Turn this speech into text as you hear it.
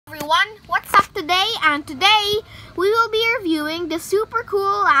everyone, what's up today? And today we will be reviewing the super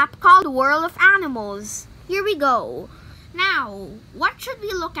cool app called World of Animals. Here we go. Now, what should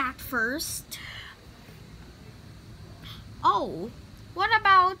we look at first? Oh, what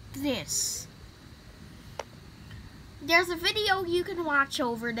about this? There's a video you can watch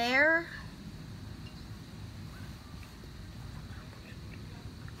over there.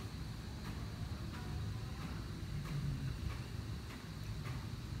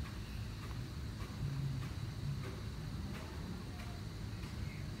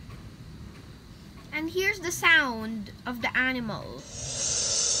 And here's the sound of the animal.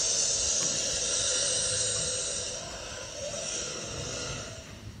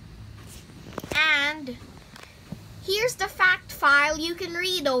 And here's the fact file you can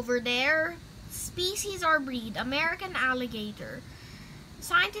read over there. Species or breed, American alligator.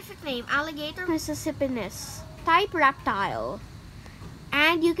 Scientific name, Alligator mississippiensis. Type, reptile.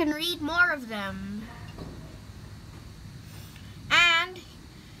 And you can read more of them.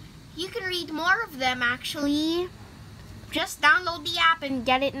 You can read more of them actually. Just download the app and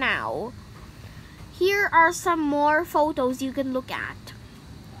get it now. Here are some more photos you can look at.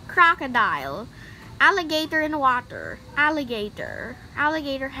 Crocodile, alligator in water, alligator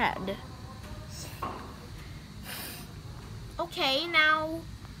head. Okay, now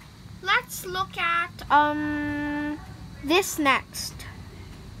let's look at this next.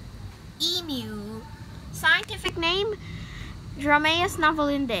 Emu. Scientific name, Dromaeus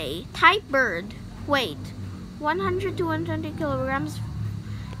navelindae. Type, bird. Weight, 100 to 120 kilograms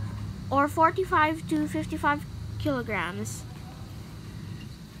or 45 to 55 kilograms.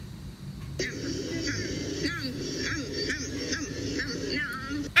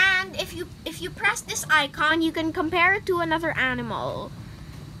 And if you press this icon, you can compare it to another animal.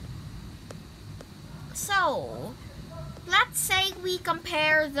 So, let's say we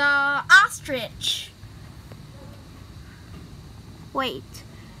compare the ostrich. Wait,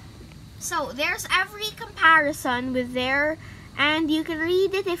 so there's every comparison with there, and you can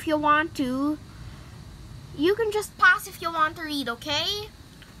read it if you want to. You can just pause if you want to read, okay?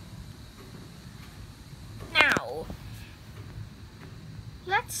 Now,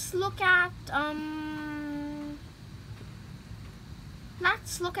 let's look at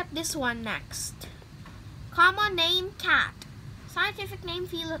this one next. Common name, cat. Scientific name,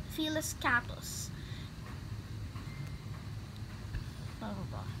 Felis catus.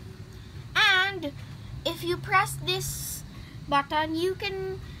 And if you press this button, you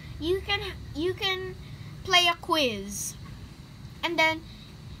can play a quiz, and then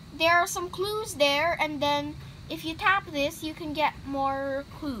there are some clues there, and then if you tap this, you can get more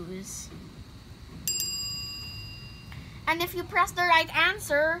clues. And if you press the right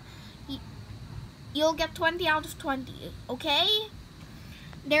answer, you'll get 20 out of 20, okay?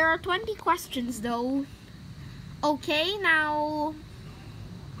 There are 20 questions though. Okay, now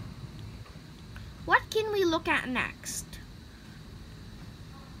what can we look at next?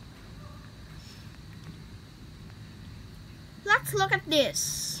 Let's look at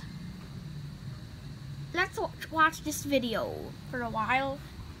this. Let's watch this video for a while.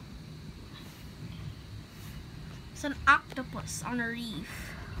 It's an octopus on a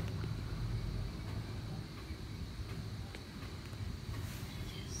reef.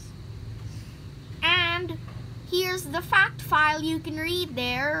 And here's the fact file you can read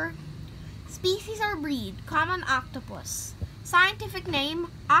there. Species or breed, common octopus. Scientific name,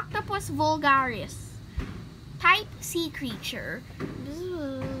 Octopus vulgaris. Type, sea creature.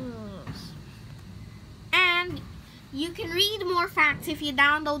 And you can read more facts if you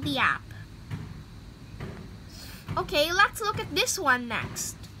download the app. Okay, let's look at this one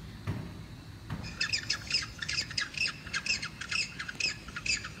next.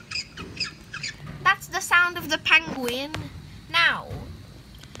 That's the sound of the penguin. Now,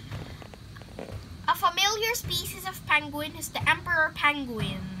 a familiar species of penguin is the emperor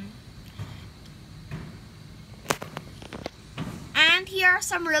penguin. And here are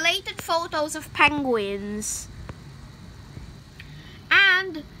some related photos of penguins.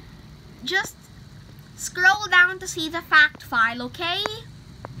 And just scroll down to see the fact file, okay?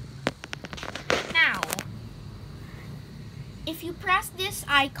 Now, if you press this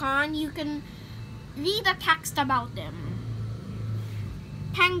icon, you can read a text about them.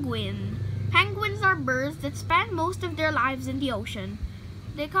 Penguin. Penguins are birds that spend most of their lives in the ocean.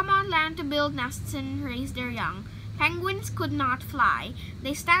 They come on land to build nests and raise their young. Penguins could not fly.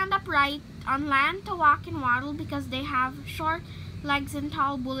 They stand upright on land to walk and waddle because they have short legs and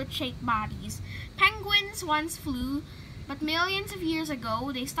tall bullet-shaped bodies. Penguins once flew, but millions of years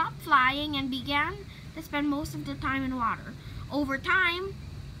ago they stopped flying and began to spend most of their time in water. Over time,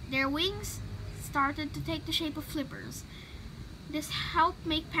 Their wings started to take the shape of flippers. This helped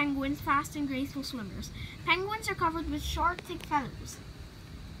make penguins fast and graceful swimmers. Penguins are covered with short, thick feathers.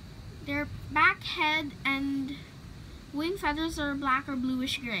 Their back, head, and wing feathers are black or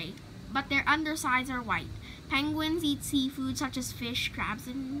bluish gray, but their undersides are white. Penguins eat seafood such as fish, crabs,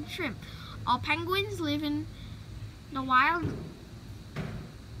 and shrimp. All penguins live in the wild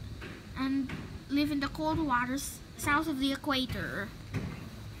and live in the cold waters south of the equator.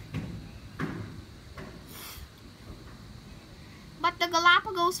 But the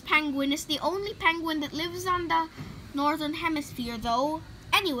Galapagos penguin is the only penguin that lives on the northern hemisphere, though.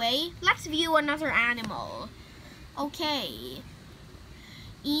 Anyway, let's view another animal. Okay.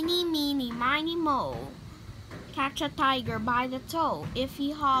 Eeny, meeny, miny, moe. Catch a tiger by the toe. If he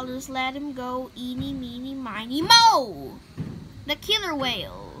hollers, let him go. Eeny, meeny, miny, moe. The killer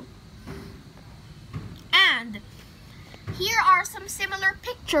whale. And here are some similar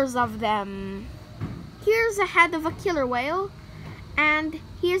pictures of them. Here's a head of a killer whale. And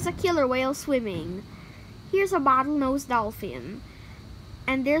here's a killer whale swimming. Here's a bottlenose dolphin.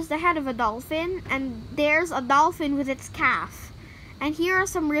 And there's the head of a dolphin. And there's a dolphin with its calf. And here are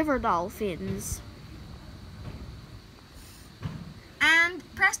some river dolphins. And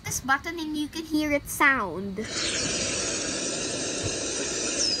press this button and you can hear its sound.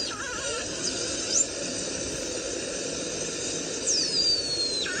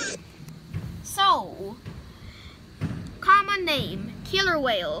 So, common name, killer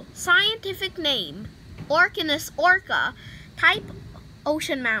whale. Scientific name, Orcinus orca. Type,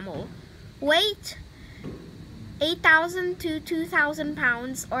 ocean mammal. Weight, 8,000 to 2,000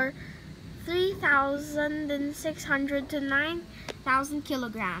 pounds, or 3,600 to 9,000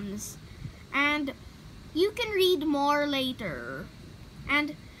 kilograms. And you can read more later.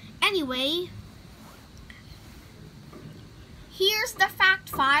 And anyway, here's the fact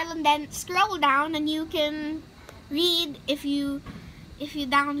file, and then scroll down and you can read if you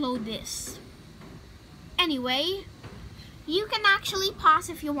download this. Anyway, you can actually pause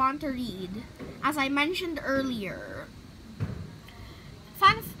if you want to read, as I mentioned earlier.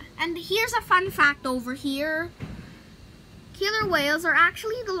 And here's a fun fact over here. Killer whales are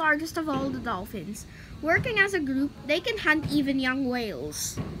actually the largest of all the dolphins. Working as a group, they can hunt even young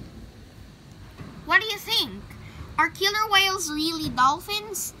whales. What do you think? Are killer whales really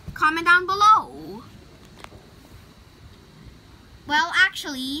dolphins? Comment down below. Well,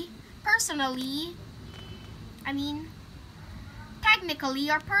 actually, personally, technically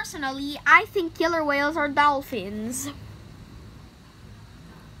or personally, I think killer whales are dolphins.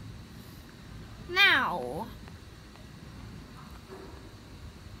 Now,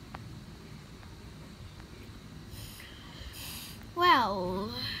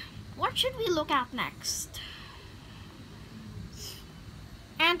 well, what should we look at next?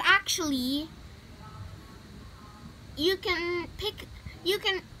 And actually, you can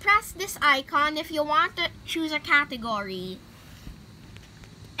press this icon if you want to choose a category.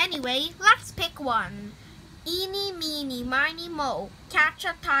 Anyway, let's pick one. Eeny, meeny, miny, moe. Catch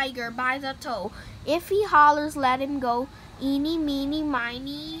a tiger by the toe. If he hollers, let him go. Eeny, meeny,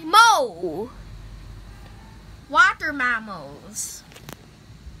 miny, moe. Water mammals.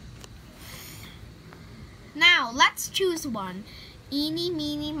 Now, let's choose one. Eeny,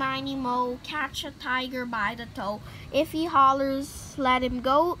 meeny, miny, moe. Catch a tiger by the toe. If he hollers, let him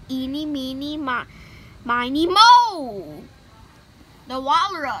go. Eeny, meeny, miny, moe. The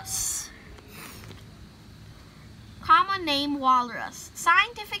walrus. Common name, walrus.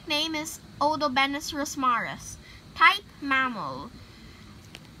 Scientific name is Odobenus rosmarus. Type, mammal.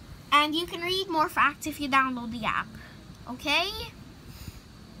 And you can read more facts if you download the app. Okay?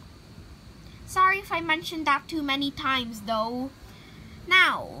 Sorry if I mentioned that too many times though.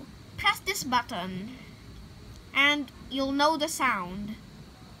 Now, press this button and you'll know the sound.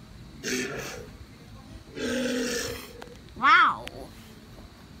 Wow.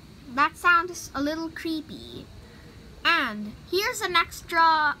 That sound is a little creepy. And here's an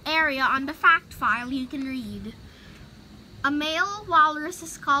extra area on the fact file you can read. A male walrus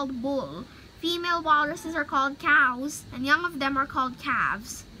is called bull. Female walruses are called cows, and young of them are called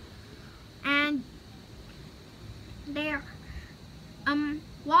calves. And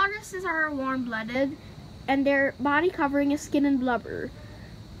walruses are warm-blooded, and their body covering is skin and blubber.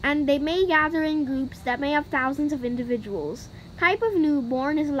 And they may gather in groups that may have thousands of individuals. Type of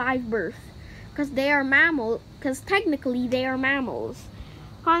newborn is live birth, because technically they are mammals.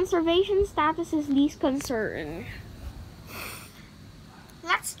 Conservation status is least concern.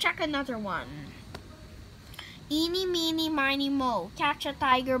 Let's check another one. Eeny, meeny, miny, moe. Catch a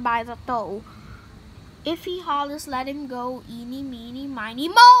tiger by the toe. If he hollers, let him go. Eeny, meeny, miny,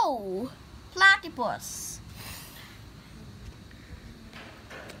 mo! Platypus.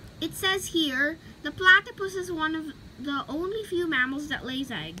 It says here, the platypus is one of the only few mammals that lays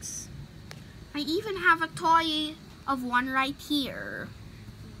eggs. I even have a toy of one right here.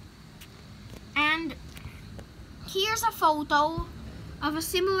 And here's a photo of a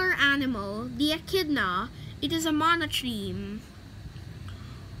similar animal, the echidna. It is a monotreme.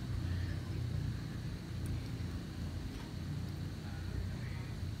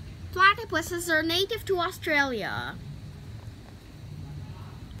 Platypuses are native to Australia.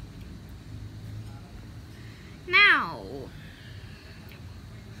 Now,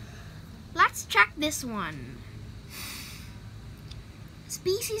 let's check this one.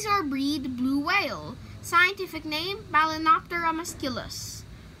 Species or breed, blue whale. Scientific name, Balænoptera musculus.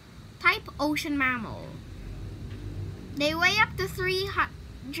 Type, ocean mammal. They weigh up to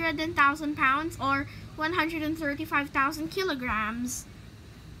 300,000 pounds or 135,000 kilograms.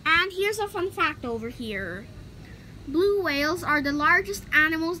 And here's a fun fact over here. Blue whales are the largest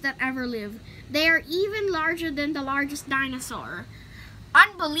animals that ever lived. They are even larger than the largest dinosaur.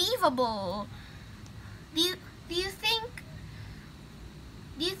 Unbelievable! Do you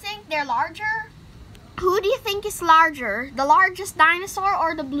think they're larger? Who do you think is larger? The largest dinosaur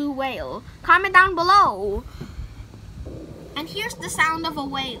or the blue whale? Comment down below. And here's the sound of a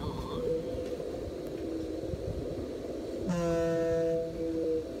whale.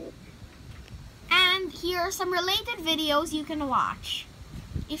 And here are some related videos you can watch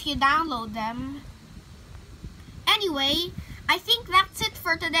if you download them. Anyway, I think that's it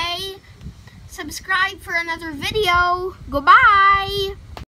for today. Subscribe for another video. Goodbye!